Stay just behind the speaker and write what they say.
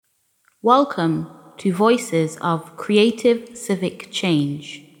Welcome to Voices of Creative Civic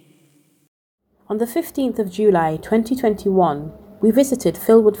Change. On the 15th of July 2021, we visited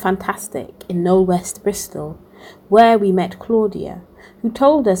Philwood Fantastic in Knoll West, Bristol, where we met Claudia, who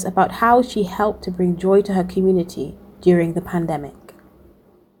told us about how she helped to bring joy to her community during the pandemic.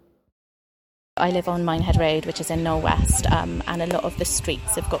 I live on Minehead Road, which is in Knoll West, and a lot of the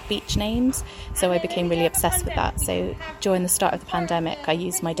streets have got beach names, so I became really obsessed with that. So during the start of the pandemic, I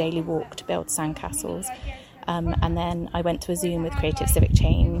used my daily walk to build sandcastles, and then I went to a Zoom with Creative Civic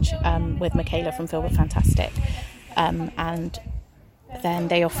Change with Michaela from Philwood Fantastic, and then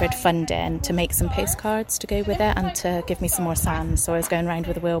they offered funding to make some postcards to go with it and to give me some more sand. So I was going around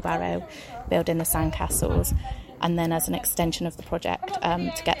with a wheelbarrow building the sandcastles. And then as an extension of the project,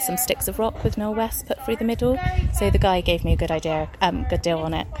 to get some sticks of rock with Knoll West put through the middle. So the guy gave me a good deal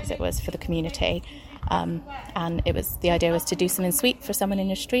on it because it was for the community. And the idea was to do something sweet for someone in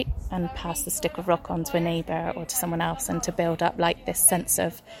your street and pass the stick of rock on to a neighbour or to someone else, and to build up like this sense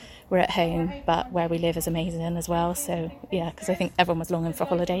of we're at home, but where we live is amazing as well. So yeah, because I think everyone was longing for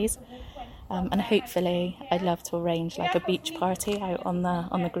holidays. And hopefully I'd love to arrange like a beach party out on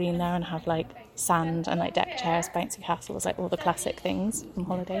the green there and have like sand and like deck chairs, bouncy castles, like all the classic things from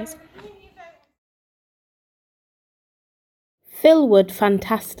holidays. Philwood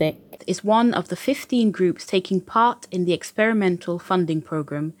Fantastic is one of the 15 groups taking part in the experimental funding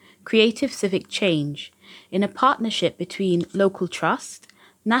programme Creative Civic Change, in a partnership between Local Trust,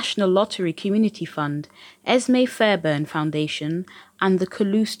 National Lottery Community Fund, Esme Fairbairn Foundation, and the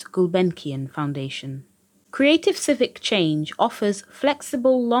Calouste Gulbenkian Foundation. Creative Civic Change offers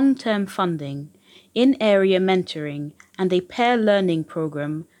flexible long-term funding, in-area mentoring, and a pair learning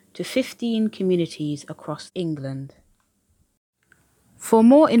programme to 15 communities across England. For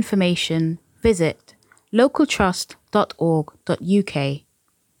more information, visit localtrust.org.uk